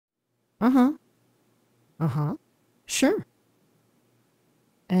Uh-huh. Uh-huh. Sure.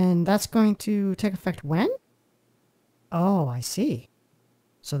 And that's going to take effect when? Oh, I see.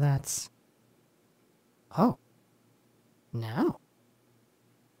 So that's... Oh. Now.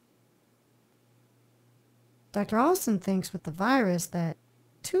 Dr. Alston thinks with the virus that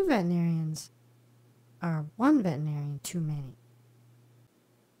 2 veterinarians are 1 veterinarian too many.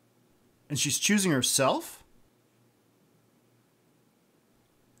 And she's choosing herself?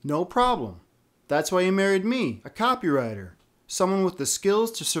 No problem. That's why you married me, a copywriter. Someone with the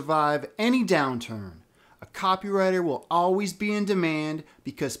skills to survive any downturn. A copywriter will always be in demand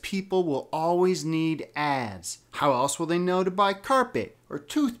because people will always need ads. How else will they know to buy carpet or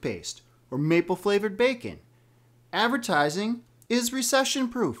toothpaste or maple-flavored bacon? Advertising is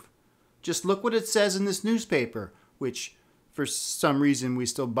recession-proof. Just look what it says in this newspaper, which for some reason we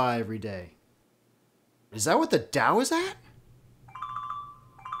still buy every day. Is that what the Dow is at?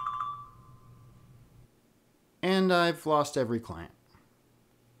 And I've lost every client.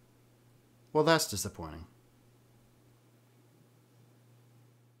 Well, that's disappointing.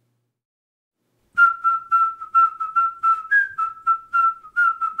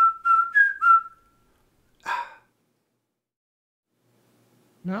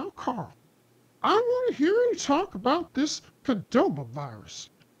 Now, Carl, I want to hear you talk about this Cadoba virus.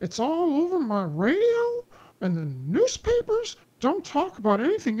 It's all over my radio, and the newspapers don't talk about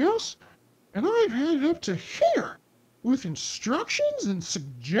anything else, and I've had it up to here with instructions and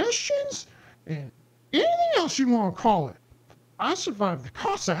suggestions and anything else you want to call it. I survived the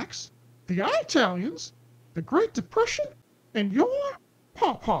Cossacks, the Italians, the Great Depression, and your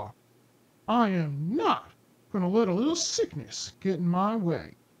pawpaw. I am not going to let a little sickness get in my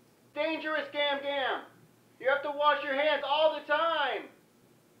way. Dangerous, Gam-Gam! You have to wash your hands all the time!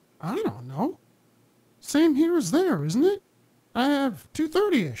 I don't know. Same here as there, isn't it? I have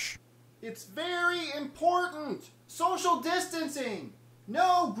 2:30-ish. It's very important! Social distancing!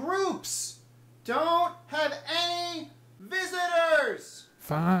 No groups! Don't have any visitors!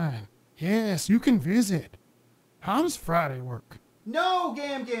 Fine. Yes, you can visit. How does Friday work? No,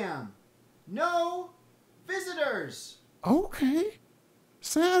 Gam-Gam! No visitors! Okay.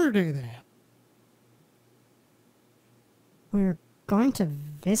 Saturday then. We're going to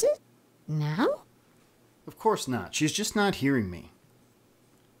visit? Now? Of course not. She's just not hearing me.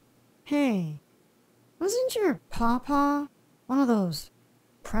 Hey, wasn't your pawpaw one of those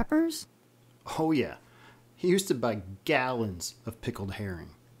preppers? Oh yeah. He used to buy gallons of pickled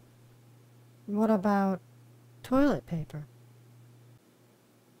herring. What about toilet paper?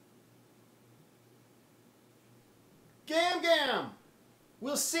 Gam-Gam!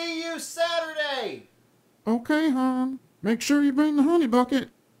 We'll see you Saturday! Okay, hon. Make sure you bring the honey bucket.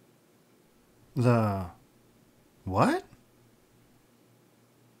 The... what?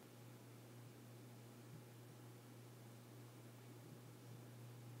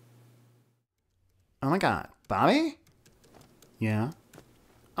 Oh my god, Bobby? Yeah.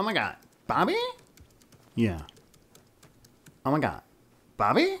 Oh my god, Bobby? Yeah. Oh my god,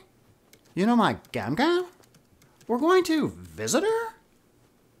 Bobby? You know my Gam-Gam? We're going to visit her?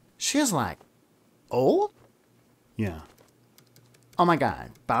 She is like old? Yeah. Oh my god,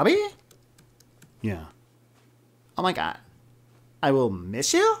 Bobby? Yeah. Oh my god, I will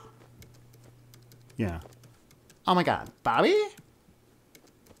miss you? Yeah. Oh my god, Bobby?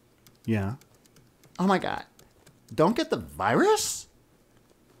 Yeah. Oh my god, don't get the virus?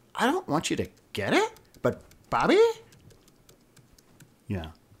 I don't want you to get it, but Bobby? Yeah.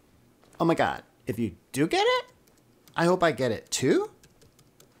 Oh my god, if you do get it, I hope I get it too?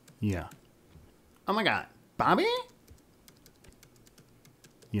 Yeah. Oh my god, Bobby?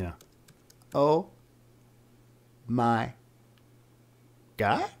 Yeah. Oh my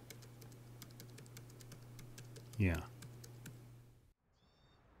god? Yeah.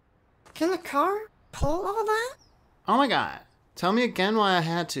 Can the car pull all that? Oh my god, tell me again why I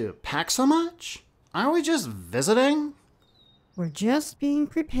had to pack so much? Aren't we just visiting? We're just being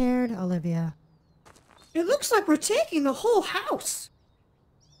prepared, Olivia. It looks like we're taking the whole house.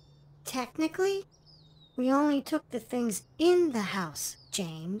 Technically, we only took the things in the house,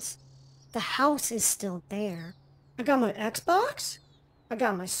 James. The house is still there. I got my Xbox. I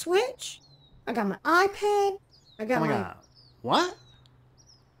got my Switch. I got my iPad. I got Oh my god. What?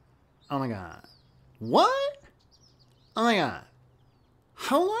 Oh my god. What? Oh my god.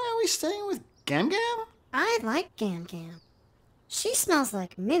 How long are we staying with Gam-Gam? I like Gam-Gam. She smells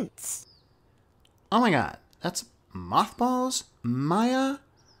like mints. Oh my god. That's mothballs? Maya?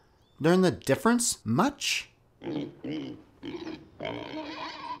 Learn the difference much?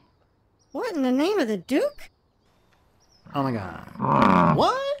 What in the name of the Duke? Oh my god.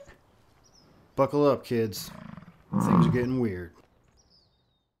 What? Buckle up, kids. Things are getting weird.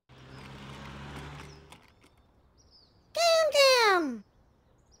 Gam-Gam!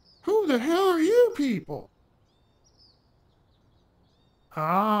 Who the hell are you people?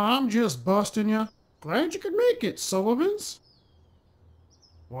 I'm just busting ya. Glad you could make it, Sullivans.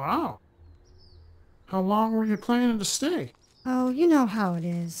 Wow. How long were you planning to stay? Oh, you know how it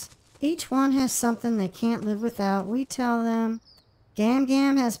is. Each one has something they can't live without. We tell them.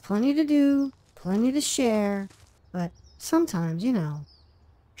 Gam-Gam has plenty to do, plenty to share, but sometimes, you know.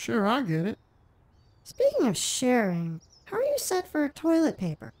 Sure, I get it. Speaking of sharing, how are you set for toilet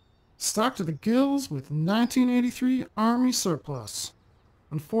paper? Stocked to the gills with 1983 Army surplus.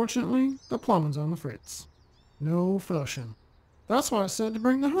 Unfortunately, the plumbing's on the fritz. No flushing. That's why I said to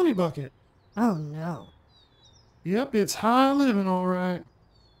bring the honey bucket. Oh no. Yep, it's high living, all right.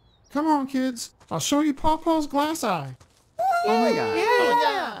 Come on, kids. I'll show you Pawpaw's glass eye. Oh my god. Yeah. Oh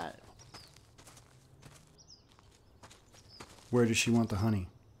my god. Where does she want the honey?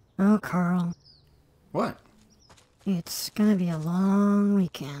 Oh, Carl, What? it's gonna be a long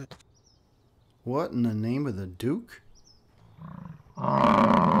weekend. What in the name of the Duke?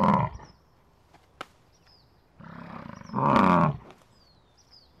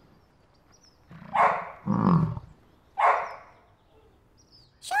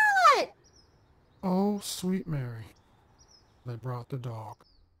 Charlotte! Oh, sweet Mary. They brought the dog.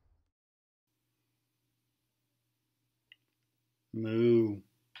 Moo.